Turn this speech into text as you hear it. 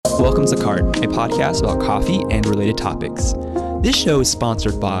Welcome to Cart, a podcast about coffee and related topics. This show is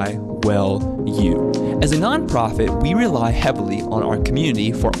sponsored by Well You. As a nonprofit, we rely heavily on our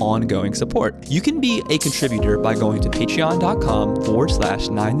community for ongoing support. You can be a contributor by going to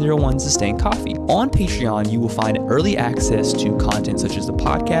patreon.com/901 Sustain Coffee. On Patreon, you will find early access to content such as the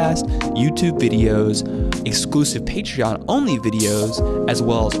podcast, YouTube videos, exclusive Patreon-only videos, as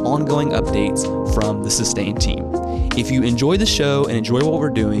well as ongoing updates from the Sustain team. If you enjoy the show and enjoy what we're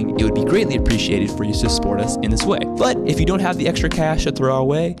doing, it would be greatly appreciated for you to support us in this way. But if you don't have the extra cash to throw our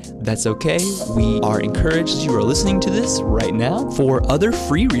way, that's okay. We are encouraged that you are listening to this right now. For other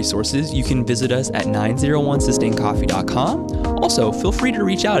free resources, you can visit us at 901sustaincoffee.com. Also, feel free to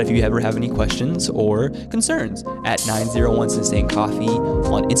reach out if you ever have any questions or concerns at 901sustaincoffee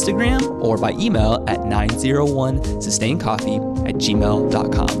on Instagram or by email at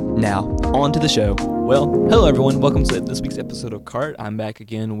 901sustaincoffee@gmail.com. Now, on to the show. Well, hello everyone. Welcome to this week's episode of Cart. I'm back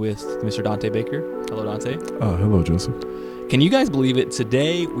again with Mr. Dante Baker. Hello, Dante. Hello, Joseph. Can you guys believe it?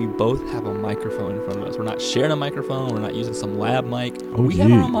 Today, we both have a microphone in front of us. We're not sharing a microphone. We're not using some lab mic. We have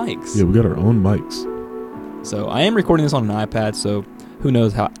our own mics. Yeah, we got our own mics. So I am recording this on an iPad, so who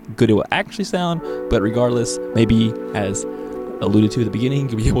knows how good it will actually sound. But regardless, maybe as alluded to at the beginning,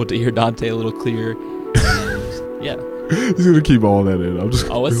 you'll be able to hear Dante a little clearer. And, yeah. He's going to keep all that in.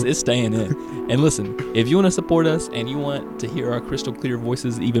 It's staying in. And listen, if you want to support us and you want to hear our crystal clear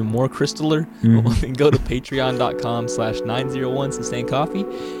voices even more crystaller, then go to patreon.com/901 Sustain Coffee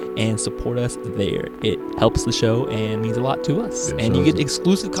and support us there. It helps the show and means a lot to us. And you get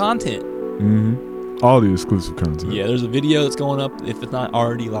exclusive content. All the exclusive content. Yeah, there's a video that's going up, if it's not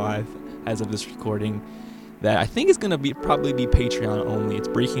already live as of this recording, that I think is going to probably be Patreon only. It's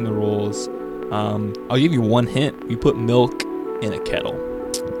breaking the rules. I'll give you one hint. We put milk in a kettle,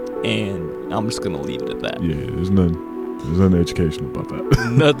 and I'm just gonna leave it at that. Yeah, there's nothing educational about that.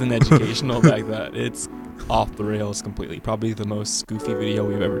 Nothing educational about that. It's off the rails completely. Probably the most goofy video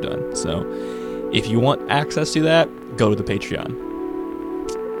we've ever done. So, if you want access to that, go to the Patreon.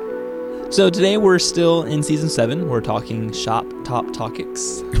 So today we're still in season 7. We're talking shop top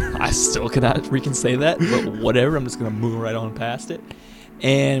topics. I still cannot freaking say that, but whatever. I'm just gonna move right on past it,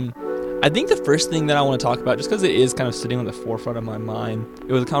 and I think the first thing that I want to talk about, just because it is kind of sitting on the forefront of my mind,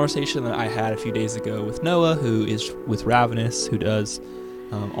 it was a conversation that I had a few days ago with Noah, who is with Ravenous, who does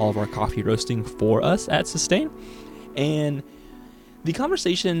all of our coffee roasting for us at Sustain. And the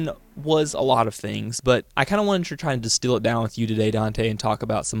conversation was a lot of things, but I kind of wanted to try and distill it down with you today, Dante, and talk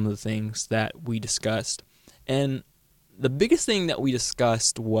about some of the things that we discussed. And the biggest thing that we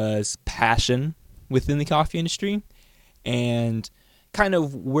discussed was passion within the coffee industry and kind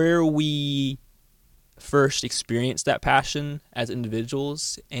of where we first experienced that passion as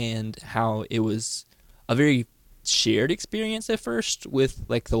individuals and how it was a very shared experience at first with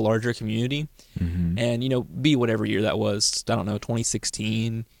like the larger community. And, be whatever year that was, I don't know,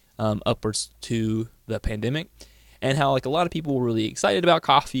 2016, upwards to the pandemic, and how like a lot of people were really excited about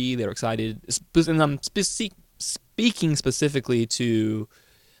coffee. They were excited, and I'm speaking specifically to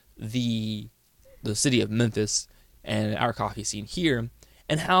the city of Memphis and our coffee scene here,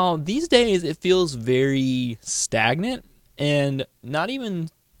 and how these days it feels very stagnant, and not even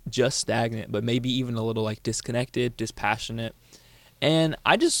just stagnant, but maybe even a little like disconnected, dispassionate. And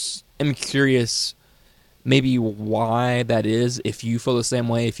I just am curious maybe why that is, if you feel the same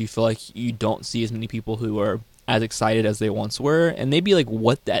way, if you feel like you don't see as many people who are as excited as they once were, and maybe like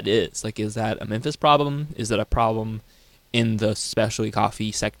what that is. Like, is that a Memphis problem? Is that a problem in the specialty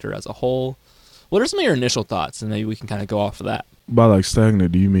coffee sector as a whole? What are some of your initial thoughts? And maybe we can kind of go off of that. By like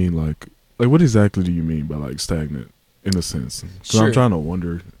stagnant, do you mean like what exactly do you mean by like stagnant in a sense? Because Sure. I'm trying to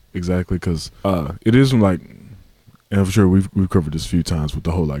wonder exactly, because it isn't like, and I'm sure we've covered this a few times with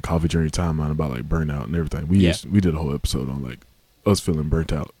the whole like coffee journey timeline about like burnout and everything. We did a whole episode on like us feeling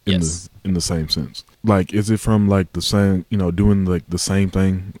burnt out in the same sense. Like, is it from like the same, doing like the same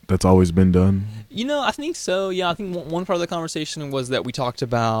thing that's always been done? I think so. Yeah, I think one part of the conversation was that we talked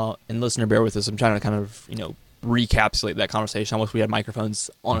about, and listener, bear with us, I'm trying to kind of, recapitulate that conversation. I wish we had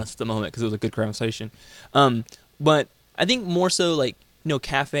microphones on us at the moment because it was a good conversation. But I think more so like,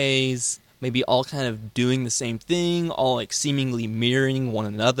 cafes maybe all kind of doing the same thing, all like seemingly mirroring one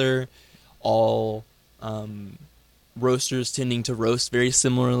another, all roasters tending to roast very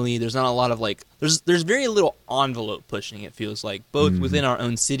similarly. There's not a lot of like, there's very little envelope pushing, it feels like, both within our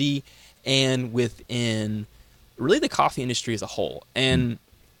own city and within really the coffee industry as a whole. And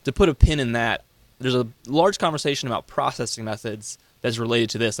to put a pin in that, there's a large conversation about processing methods that's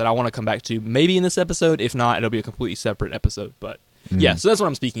related to this that I want to come back to maybe in this episode. If not, it'll be a completely separate episode. But yeah, so that's what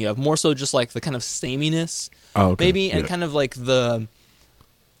I'm speaking of. More so just like the kind of sameness, maybe, and kind of like the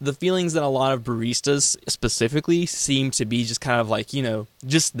the feelings that a lot of baristas specifically seem to be just kind of like,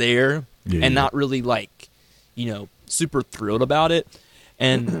 just there and not really like, super thrilled about it.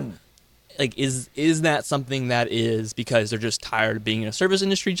 And like, is that something that is because they're just tired of being in a service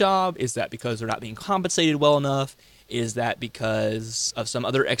industry job? Is that because they're not being compensated well enough? Is that because of some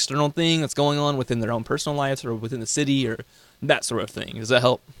other external thing that's going on within their own personal lives or within the city or that sort of thing? Does that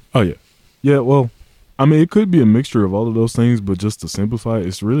help? Oh, yeah. Yeah, well, I mean, it could be a mixture of all of those things, but just to simplify it,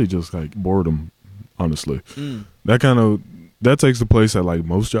 it's really just like boredom, honestly. That takes the place at like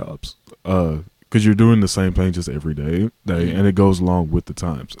most jobs, because you're doing the same thing just every day, and it goes along with the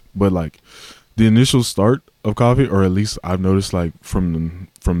times. But like the initial start of coffee, or at least I've noticed, like from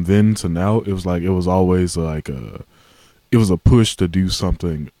then to now, it was always like it was a push to do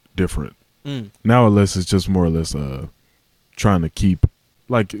something different. Now, unless it's just more or less trying to keep,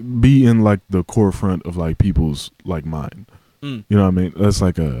 like, be in like the core front of like people's like mind. You know what I mean? That's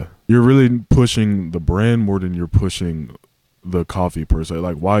like you're really pushing the brand more than you're pushing the coffee per se.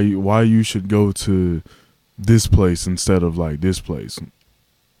 Like why you should go to this place instead of like this place.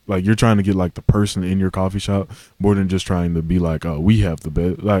 Like you're trying to get like the person in your coffee shop more than just trying to be like, oh, we have the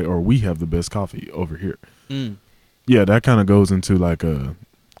best, like, or we have the best coffee over here. Yeah, that kind of goes into like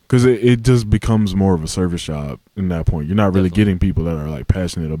because it just becomes more of a service job in that point. You're not really getting people that are like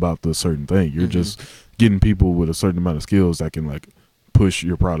passionate about the certain thing. You're just getting people with a certain amount of skills that can like push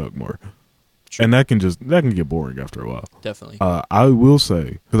your product more. True. And that can get boring after a while. Definitely. I will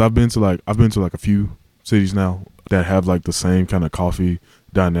say, because I've been to like a few cities now that have like the same kind of coffee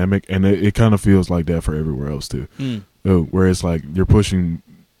dynamic, and it kind of feels like that for everywhere else too. Where it's like you're pushing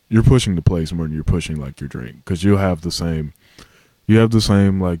the place more than you're pushing like your drink, because you have the same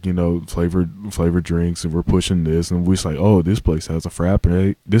like, flavored drinks, and we're pushing this, and we're like, oh, this place has a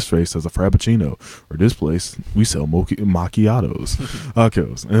frappe, this place has a frappuccino, or this place we sell macchiatos. Okay,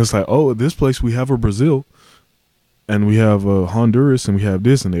 and it's like, oh, this place we have a Brazil, and we have a Honduras, and we have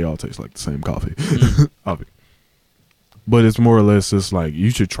this, and they all taste like the same coffee. But it's more or less just like,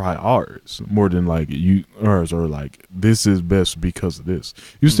 you should try ours more than like ours, or like this is best because of this.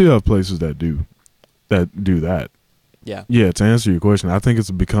 You still have places that do that. Yeah, to answer your question, I think it's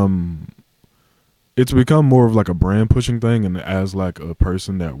become more of like a brand pushing thing, and as like a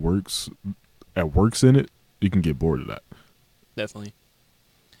person that works in it, you can get bored of that. Definitely.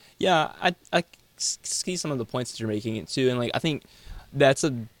 Yeah, I see some of the points that you're making it too, and like I think that's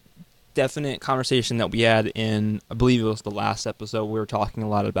a definite conversation that we had in, I believe it was the last episode. We were talking a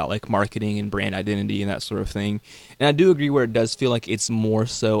lot about like marketing and brand identity and that sort of thing, and I do agree where it does feel like it's more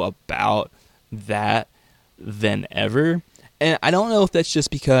so about that than ever. And I don't know if that's just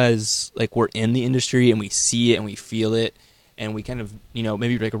because like we're in the industry and we see it and we feel it, and we kind of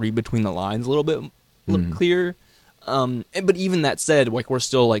maybe like read between the lines a little bit clearer. But even that said, like we're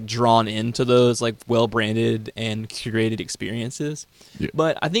still like drawn into those like well branded and curated experiences.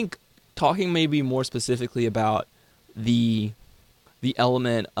 But I think talking maybe more specifically about the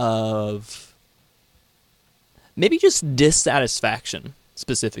element of maybe just dissatisfaction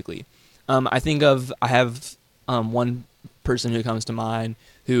specifically. I have one person who comes to mind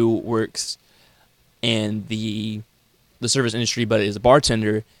who works in the service industry, but is a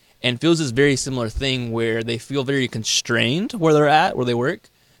bartender, and feels this very similar thing where they feel very constrained where they work,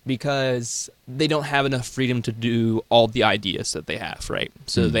 because they don't have enough freedom to do all the ideas that they have, right?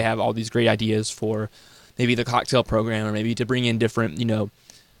 So they have all these great ideas for maybe the cocktail program, or maybe to bring in different,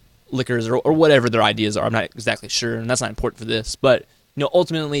 liquors or whatever their ideas are. I'm not exactly sure, and that's not important for this, but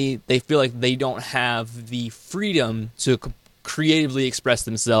ultimately they feel like they don't have the freedom to creatively express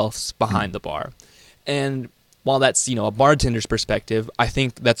themselves behind the bar. And while that's, a bartender's perspective, I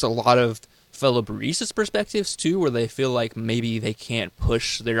think that's a lot of fellow baristas' perspectives too, where they feel like maybe they can't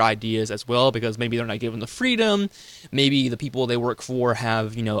push their ideas as well because maybe they're not given the freedom. Maybe the people they work for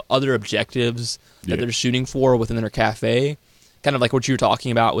have, other objectives that they're shooting for within their cafe. Kind of like what you were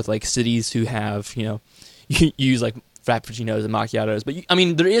talking about with like cities who have, you use like frappuccinos and macchiatos.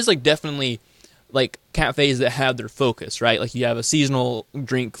 But there is like definitely like cafes that have their focus, right? Like you have a seasonal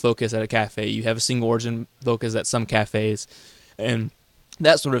drink focus at a cafe, you have a single origin focus at some cafes, and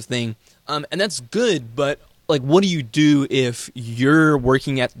that sort of thing. And that's good, but like, what do you do if you're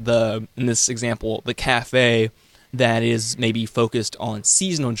working at in this example, the cafe that is maybe focused on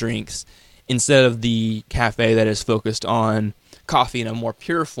seasonal drinks instead of the cafe that is focused on coffee in a more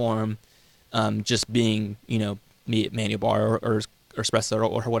pure form, just being, be it manual bar or espresso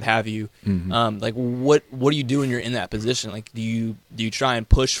or what have you. Like what do you do when you're in that position? Like, do you try and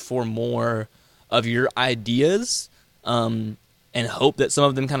push for more of your ideas, and hope that some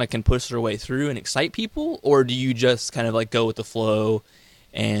of them kind of can push their way through and excite people, or do you just kind of like go with the flow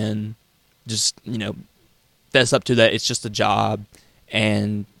and just, that's up to that it's just a job,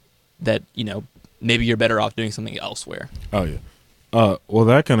 and that, maybe you're better off doing something elsewhere. Oh yeah. Well,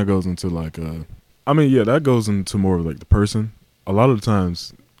 that kind of goes into like that goes into more of like the person. A lot of the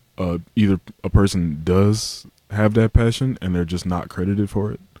times, either a person does have that passion and they're just not credited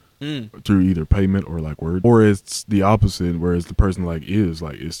for it through either payment or like word, or it's the opposite, whereas the person like is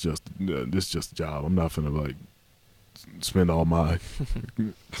like, it's just this just a job. I'm not gonna like spend all my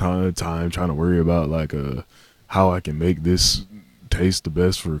time trying to worry about like how I can make this taste the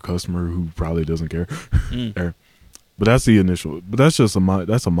best for a customer who probably doesn't care. But that's the initial. But that's just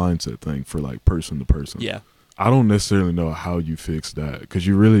that's a mindset thing for like person to person. Yeah. I don't necessarily know how you fix that, because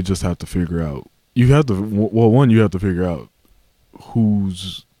you really just have to figure out. You have to you have to figure out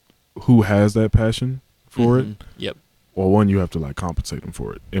who has that passion for it. Yep. Well, you have to like compensate them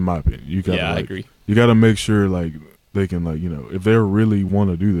for it. In my opinion, you got. I agree. You got to make sure like they can like if they really want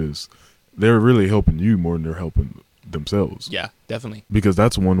to do this, they're really helping you more than they're helping themselves. Yeah, definitely. Because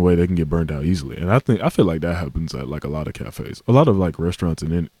that's one way they can get burned out easily, and I feel like that happens at like a lot of cafes, a lot of like restaurants,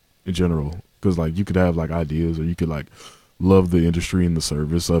 and in general. Because like you could have like ideas, or you could like love the industry and the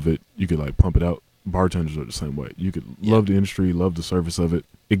service of it. You could like pump it out. Bartenders are the same way. You could love the industry, love the service of it.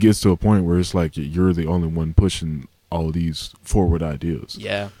 It gets to a point where it's like you're the only one pushing all these forward ideas.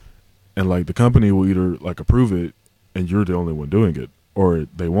 Yeah. And like the company will either like approve it and you're the only one doing it, or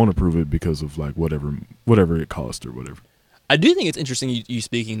they won't approve it because of like whatever it costs or whatever. I do think it's interesting you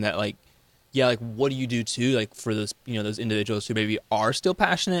speaking that like, yeah, like what do you do too, like for those, those individuals who maybe are still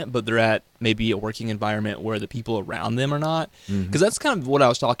passionate, but they're at maybe a working environment where the people around them are not. Because that's kind of what I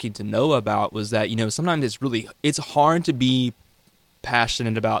was talking to Noah about, was that, sometimes it's hard to be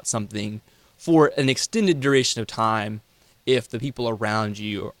passionate about something for an extended duration of time if the people around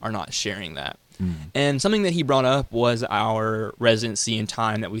you are not sharing that. And something that he brought up was our residency and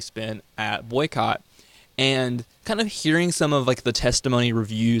time that we spent at Boycott, and kind of hearing some of like the testimony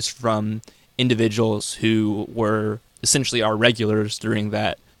reviews from individuals who were essentially our regulars during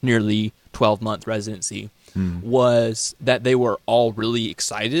that nearly 12-month residency, was that they were all really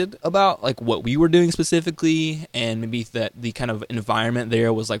excited about like what we were doing specifically, and maybe that the kind of environment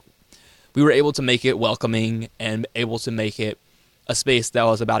there was like we were able to make it welcoming and able to make it a space that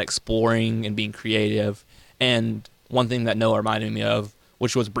was about exploring and being creative. And one thing that Noah reminded me of,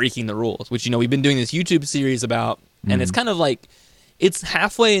 which was breaking the rules, which, we've been doing this YouTube series about, and it's kind of like, it's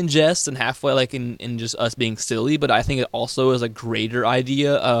halfway in jest and halfway like in just us being silly, but I think it also is a greater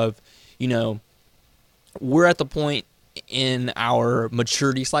idea of, we're at the point in our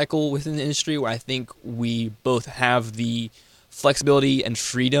maturity cycle within the industry where I think we both have the flexibility and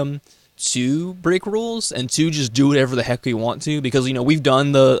freedom to break rules and to just do whatever the heck we want to, because we've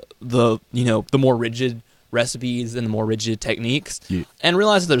done the more rigid recipes and the more rigid techniques, and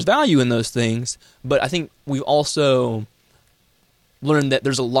realize that there's value in those things. But I think we've also learned that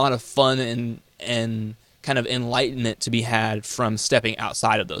there's a lot of fun and kind of enlightenment to be had from stepping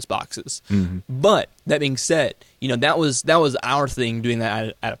outside of those boxes. But that being said, that was our thing, doing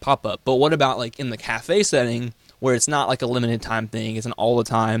that at a pop-up. But what about like in the cafe setting, where it's not like a limited time thing, it's an all the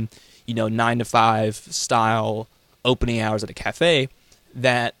time 9 to 5 style opening hours at a cafe,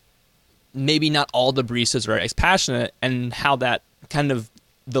 that maybe not all the baristas are as passionate, and how that kind of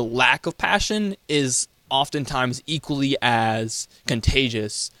the lack of passion is oftentimes equally as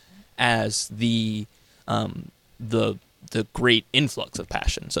contagious as the great influx of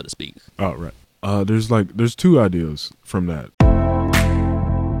passion, so to speak. Oh, right. There's two ideas from that.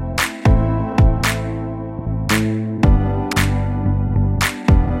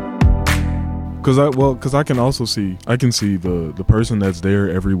 Because I can see the person that's there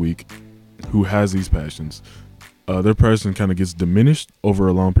every week who has these passions, their passion kind of gets diminished over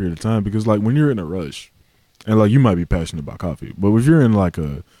a long period of time, because like when you're in a rush, and like you might be passionate about coffee, but if you're in like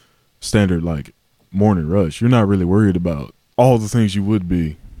a standard like morning rush, you're not really worried about all the things you would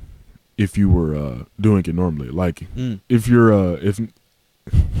be if you were doing it normally. Like if your if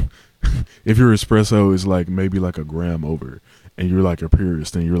your espresso is like maybe like a gram over, and you're like a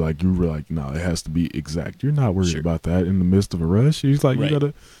purist, and you were like, no, it has to be exact. You're not worried about that in the midst of a rush. You're like,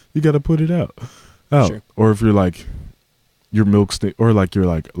 you gotta put it out. Sure. Or if you're like your milk or like your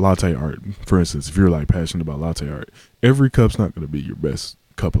like latte art, for instance, if you're like passionate about latte art, every cup's not gonna be your best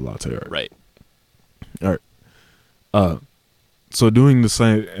cup of latte art. Right. All right. So doing the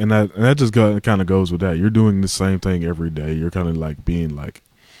same, and that just kind of goes with that. You're doing the same thing every day. You're kind of like being like,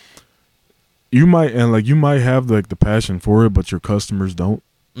 you might have like the passion for it, but your customers don't.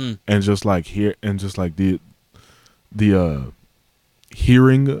 And just like the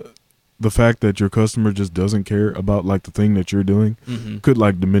hearing the fact that your customer just doesn't care about like the thing that you're doing could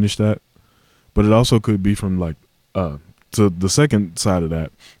like diminish that. But it also could be from like so the second side of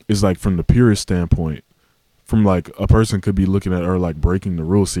that is like from the purist standpoint, from like a person could be looking at or like breaking the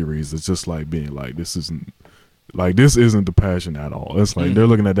rule series. It's just like being like, this isn't the passion at all. It's like they're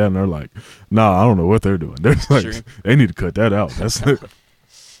looking at that and they're like, nah, I don't know what they're doing. They're like, they need to cut that out. That's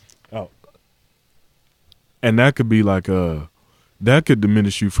oh. And that could be like that could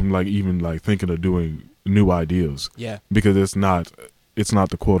diminish you from like even like thinking of doing new ideas. Yeah. Because it's not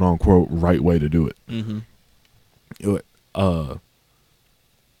the quote unquote right way to do it.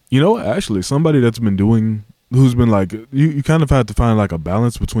 Actually somebody that's been doing, who's been like, you kind of have to find like a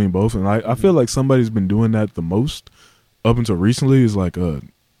balance between both. And I feel like somebody's been doing that the most up until recently is like,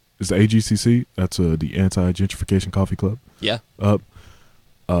 is the AGCC. That's the Anti-Gentrification Coffee Club. Yeah.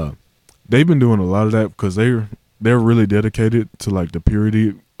 They've been doing a lot of that because they're really dedicated to like the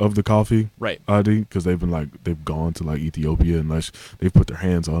purity of the coffee. Right. ID, because they've gone to like Ethiopia and like they've put their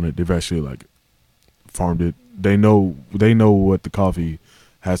hands on it. They've actually like farmed it. They know what the coffee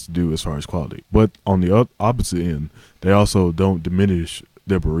has to do as far as quality. But on the opposite end, they also don't diminish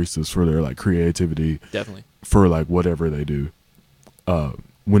their baristas for their like creativity. Definitely. For like whatever they do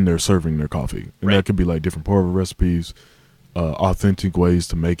when they're serving their coffee. And that could be like different pour-over recipes, authentic ways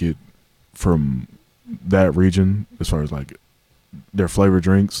to make it from that region as far as like their flavor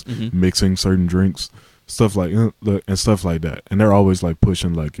drinks, mixing certain drinks, stuff like that. And they're always like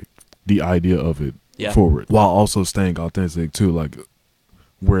pushing like the idea of it forward while also staying authentic to like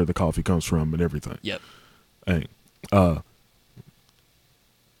where the coffee comes from and everything. Yep. And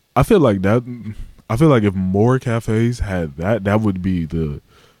I feel like if more cafes had that would be the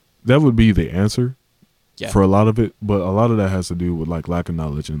answer for a lot of it. But a lot of that has to do with like lack of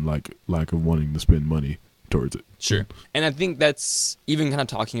knowledge and like lack of wanting to spend money towards it. Sure. And I think that's even kind of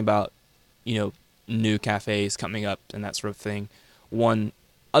talking about, new cafes coming up and that sort of thing. One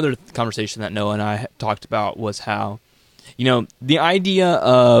other conversation that Noah and I talked about was how, the idea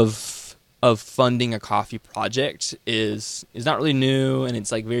of funding a coffee project is not really new, and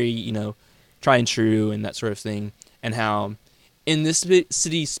it's like very, try and true and that sort of thing. And how in this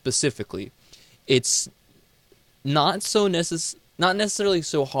city specifically, it's not necessarily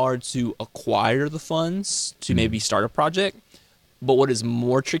so hard to acquire the funds to maybe start a project, but what is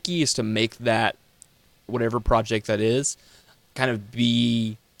more tricky is to make that, whatever project that is, kind of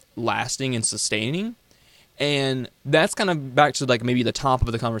be lasting and sustaining. And that's kind of back to like maybe the top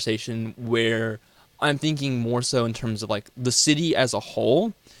of the conversation where I'm thinking more so in terms of like the city as a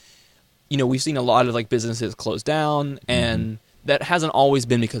whole. We've seen a lot of like businesses close down, and that hasn't always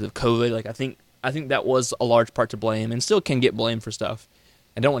been because of COVID. Like I think that was a large part to blame, and still can get blamed for stuff.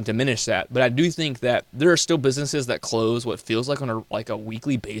 I don't want to diminish that, but I do think that there are still businesses that close what feels like on a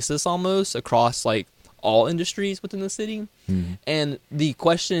weekly basis almost across like all industries within the city. And the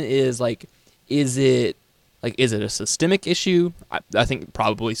question is like, is it a systemic issue? I think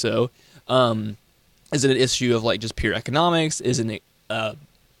probably so. Is it an issue of like just pure economics? Is it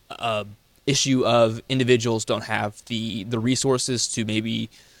a issue of individuals don't have the resources to maybe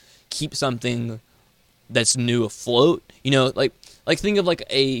keep something that's new afloat? Like think of like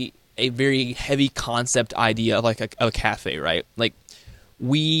a very heavy concept idea of like a cafe, right? Like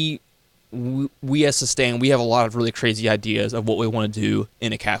we as Sustain, we have a lot of really crazy ideas of what we want to do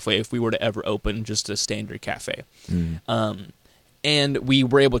in a cafe if we were to ever open just a standard cafe. And we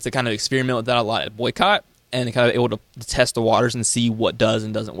were able to kind of experiment with that a lot at Boycott, and kind of able to test the waters and see what does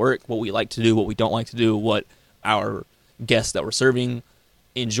and doesn't work, what we like to do, what we don't like to do, what our guests that we're serving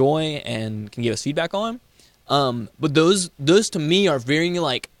enjoy and can give us feedback on. But those to me are very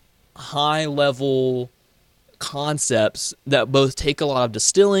like high level concepts that both take a lot of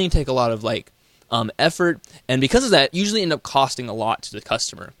distilling, take a lot of like effort, and because of that usually end up costing a lot to the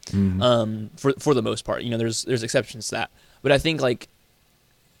customer. For the most part, there's exceptions to that, but I think like,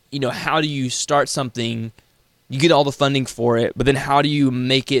 how do you start something, you get all the funding for it, but then how do you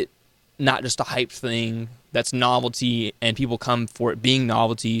make it not just a hype thing that's novelty and people come for it being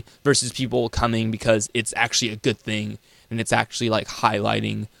novelty versus people coming because it's actually a good thing and it's actually like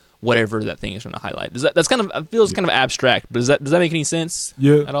highlighting whatever that thing is trying to highlight. That's kind of, it feels kind of abstract, but does that make any sense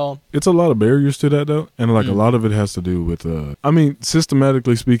at all? It's a lot of barriers to that though, and like a lot of it has to do with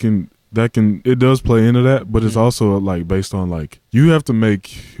systematically speaking, it does play into that, but it's also like based on like you have to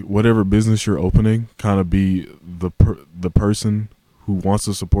make whatever business you're opening kind of be the person who wants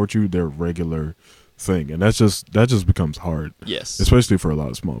to support you their regular thing, and that just becomes hard. Yes, especially for a lot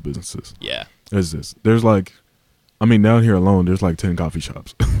of small businesses. Yeah, there's like, down here alone, there's like 10 coffee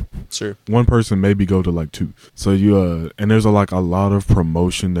shops. Sure. One person maybe go to like two. So you and there's a lot of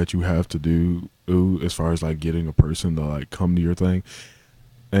promotion that you have to do as far as like getting a person to like come to your thing,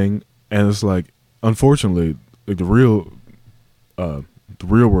 and it's like unfortunately like the real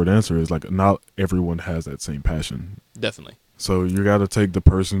world answer is like not everyone has that same passion. Definitely. So you got to take the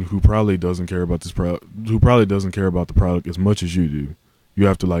person who probably doesn't care about this product, who probably doesn't care about the product as much as you do. You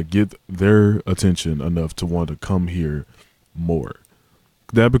have to like get their attention enough to want to come here more.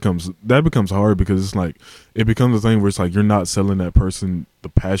 That becomes hard because it's like it becomes a thing where it's like you're not selling that person the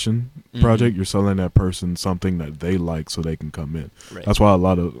passion project. You're selling that person something that they like so they can come in. Right. That's why a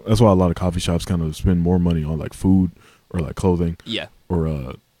lot of coffee shops kind of spend more money on like food or like clothing. Yeah.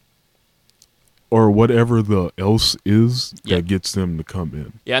 Or whatever the else is that gets them to come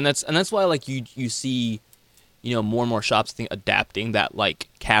in. Yeah, and that's why like you see, more and more shops adapting that like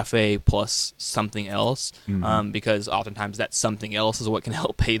cafe plus something else, because oftentimes that something else is what can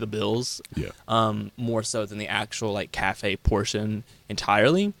help pay the bills. Yeah. More so than the actual like cafe portion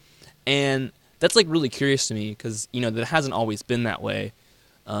entirely, and that's like really curious to me because that hasn't always been that way.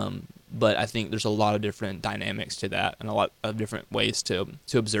 But I think there's a lot of different dynamics to that and a lot of different ways to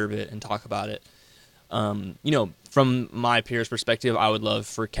observe it and talk about it. From my peers' perspective, I would love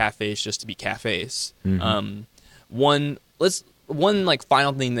for cafes just to be cafes. One like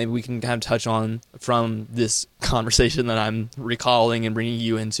final thing that we can kind of touch on from this conversation that I'm recalling and bringing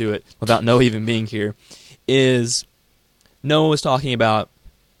you into it without Noah even being here is Noah was talking about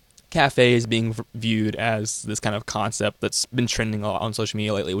cafes being viewed as this kind of concept that's been trending a lot on social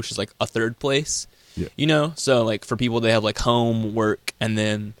media lately, which is like a third place. Yeah. So like for people, they have like home, work, and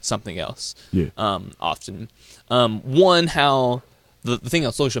then something else. Yeah. Often. How the thing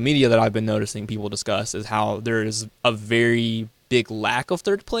on social media that I've been noticing people discuss is how there is a very big lack of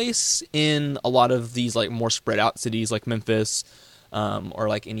third place in a lot of these like more spread out cities like Memphis, or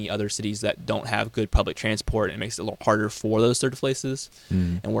like any other cities that don't have good public transport, and it makes it a little harder for those third places,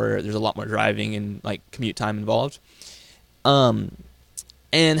 and where there's a lot more driving and like commute time involved.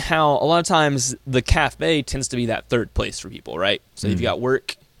 And how a lot of times the cafe tends to be that third place for people, right? So if you got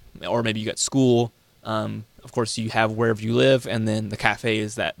work, or maybe you got school, of course you have wherever you live, and then the cafe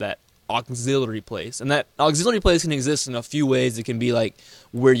is that auxiliary place. And that auxiliary place can exist in a few ways. It can be like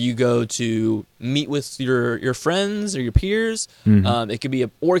where you go to meet with your friends or your peers. It could be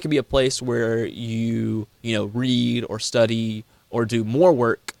a place where you read or study or do more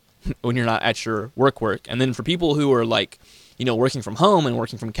work when you're not at your work. And then for people who are like working from home and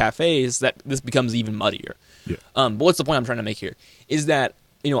working from cafes, that this becomes even muddier. Yeah. But what's the point I'm trying to make here is that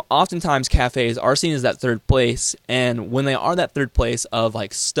oftentimes cafes are seen as that third place, and when they are that third place of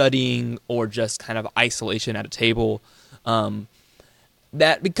like studying or just kind of isolation at a table,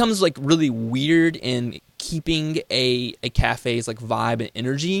 that becomes like really weird in keeping a cafe's like vibe and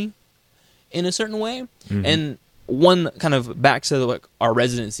energy in a certain way. And one kind of back to like our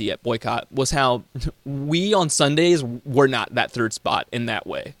residency at Boycott was how we on Sundays were not that third spot in that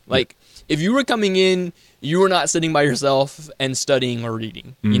way. Like if you were coming in, you were not sitting by yourself and studying or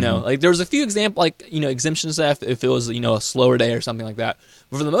reading. Like there was a few exemptions if it was a slower day or something like that.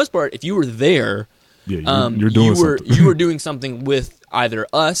 But for the most part, if you were there, you're doing something. You were doing something with either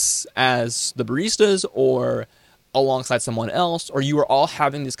us as the baristas or alongside someone else, or you were all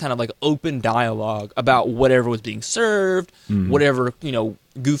having this kind of like open dialogue about whatever was being served, whatever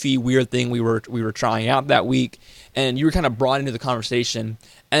goofy weird thing we were trying out that week, and you were kind of brought into the conversation.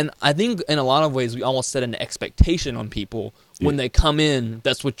 And I think in a lot of ways we almost set an expectation on people when they come in.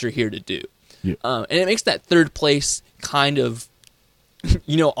 That's what you're here to do, and it makes that third place kind of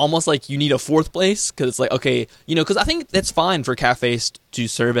almost like you need a fourth place, because it's like, okay, because I think that's fine for cafes to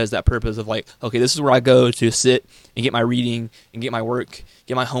serve as that purpose of like, okay, this is where I go to sit and get my reading and get my work,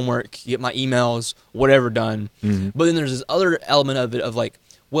 get my homework, get my emails, whatever done. But then there's this other element of it of like,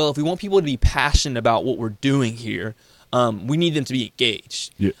 well, if we want people to be passionate about what we're doing here, we need them to be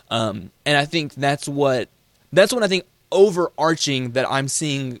engaged. And I think that's what I think overarching that I'm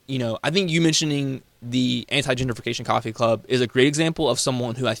seeing. I think you mentioning the Anti-Gentrification Coffee Club is a great example of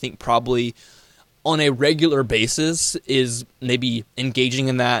someone who I think probably on a regular basis is maybe engaging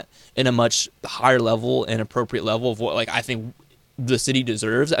in that in a much higher level and appropriate level of what like I think the city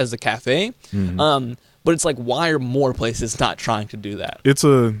deserves as a cafe. But it's like, why are more places not trying to do that? It's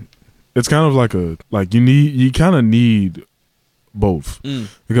kind of like you kind of need both,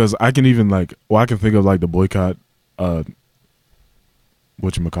 because I can even I can think of like the Boycott,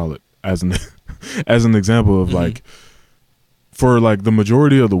 whatchamacallit, as an example of like, for like the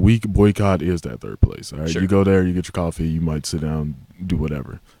majority of the week, Boycott is that third place. All right, Sure. You go there, you get your coffee, you might sit down, do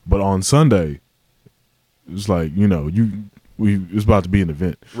whatever. But on Sunday, it's like it's about to be an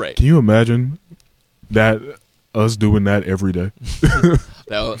event. Right. Can you imagine that us doing that every day?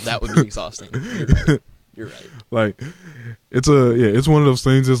 that would be exhausting. You're right. Like, it's one of those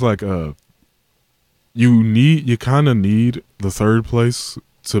things. It's like you kind of need the third place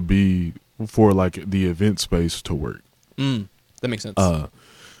to be for like the event space to work. That makes sense.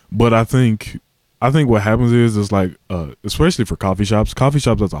 But I think what happens is like especially for coffee shops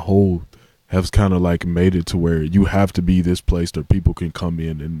as a whole have kind of like made it to where you have to be this place that people can come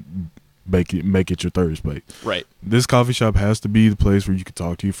in and make it your third space. Right. This coffee shop has to be the place where you can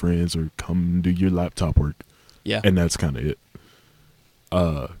talk to your friends or come and do your laptop work. Yeah. And that's kind of it.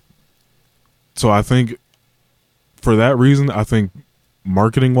 So I think for that reason, I think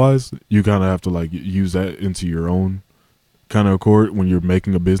marketing wise, you kind of have to like use that into your own kind of accord when you're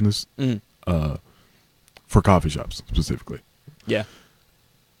making a business. For coffee shops specifically. Yeah.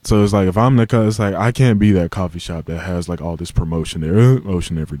 So it's like if I'm it's like I can't be that coffee shop that has like all this promotion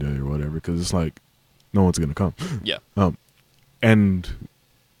every day or whatever, because it's like no one's gonna come. Yeah. And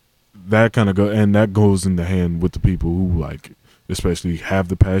that kind of goes in the hand with the people who like especially have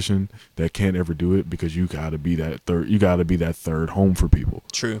the passion that can't ever do it, because you gotta be that third home for people.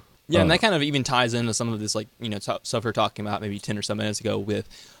 True. Yeah, and that kind of even ties into some of this like stuff we were talking about maybe 10 or so minutes ago with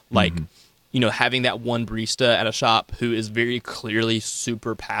like. Having that one barista at a shop who is very clearly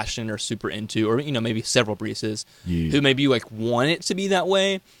super passionate or super into, or, maybe several baristas who maybe like want it to be that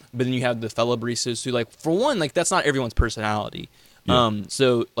way. But then you have the fellow baristas who like, for one, like that's not everyone's personality. Yeah.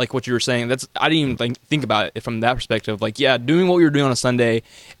 So like what you were saying, I didn't even think about it from that perspective. Like, yeah, doing what we were doing on a Sunday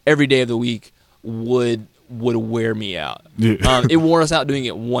every day of the week would wear me out. Yeah. It wore us out doing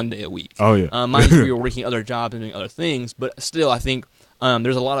it one day a week. Oh yeah. Mind you, we were working other jobs and doing other things, but still I think,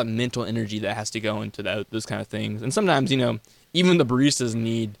 there's a lot of mental energy that has to go into those kind of things. And sometimes, even the baristas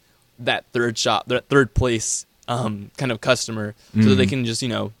need that third place kind of customer so that they can just,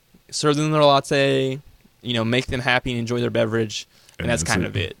 serve them their latte, make them happy and enjoy their beverage. And that's kind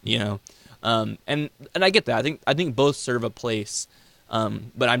of it, And I get that. I think both serve a place.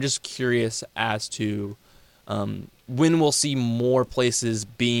 But I'm just curious as to when we'll see more places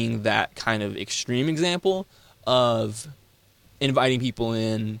being that kind of extreme example of inviting people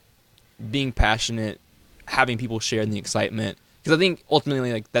in, being passionate, having people share in the excitement. Because I think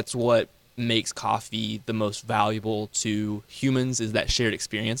ultimately, like that's what makes coffee the most valuable to humans, is that shared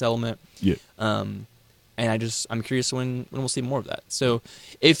experience element. Yeah. And I'm curious when we'll see more of that. So,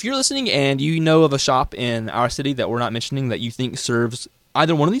 if you're listening and you know of a shop in our city that we're not mentioning that you think serves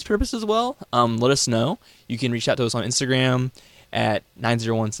either one of these purposes well, let us know. You can reach out to us on Instagram at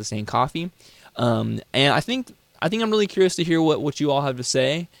 901 Sustain Coffee. And I think I'm really curious to hear what you all have to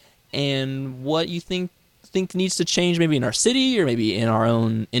say and what you think needs to change maybe in our city or maybe in our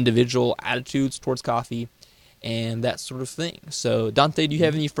own individual attitudes towards coffee and that sort of thing. So Dante, do you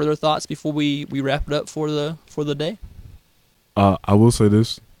have any further thoughts before we wrap it up for the day? I will say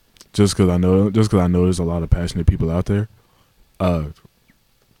this, just because I know there's a lot of passionate people out there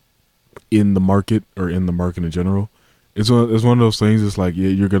in the market or in the market in general. It's one of those things. It's like, yeah,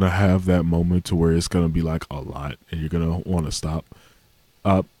 you're gonna have that moment to where it's gonna be like a lot, and you're gonna want to stop.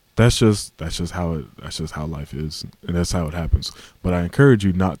 That's just how life is, and that's how it happens. But I encourage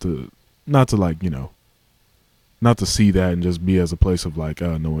you not to like not to see that and just be as a place of like,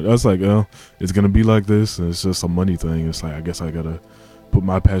 no, that's like, it's gonna be like this, and it's just a money thing. It's like, I guess I gotta put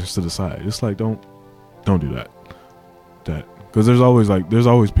my passions to the side. It's like, don't do that. Because there's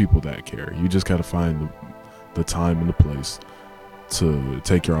always people that care. You just gotta find the time and the place to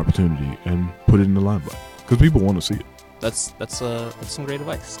take your opportunity and put it in the limelight, because people want to see it. That's some great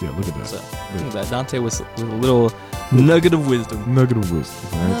advice. Yeah, look at that. Look at that. Dante with a little nugget of wisdom.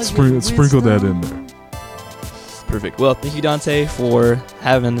 Right? Sprinkle that in there. Perfect. Well, thank you, Dante, for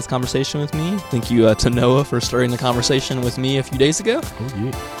having this conversation with me. Thank you to Noah for starting the conversation with me a few days ago. Oh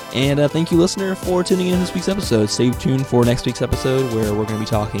yeah. And thank you, listener, for tuning in this week's episode. Stay tuned for next week's episode, where we're going to be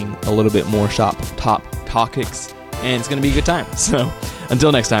talking a little bit more shop top topics, and it's going to be a good time. So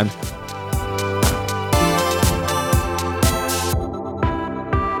until next time.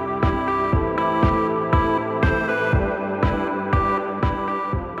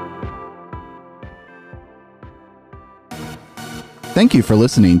 Thank you for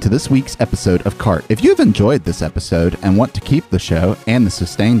listening to this week's episode of CART. If you have enjoyed this episode and want to keep the show and the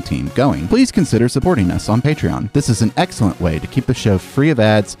Sustain team going, please consider supporting us on Patreon. This is an excellent way to keep the show free of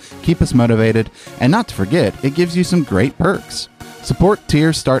ads, keep us motivated, and not to forget, it gives you some great perks. Support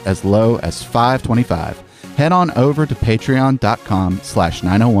tiers start as low as $5.25. head on over to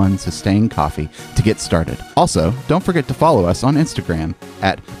patreon.com/901 Sustain Coffee to get started. Also, don't forget to follow us on Instagram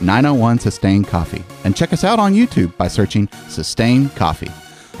at 901 Sustain Coffee and check us out on YouTube by searching Sustain Coffee.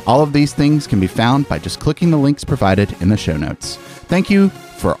 All of these things can be found by just clicking the links provided in the show notes. Thank you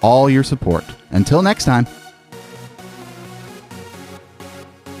for all your support. Until next time.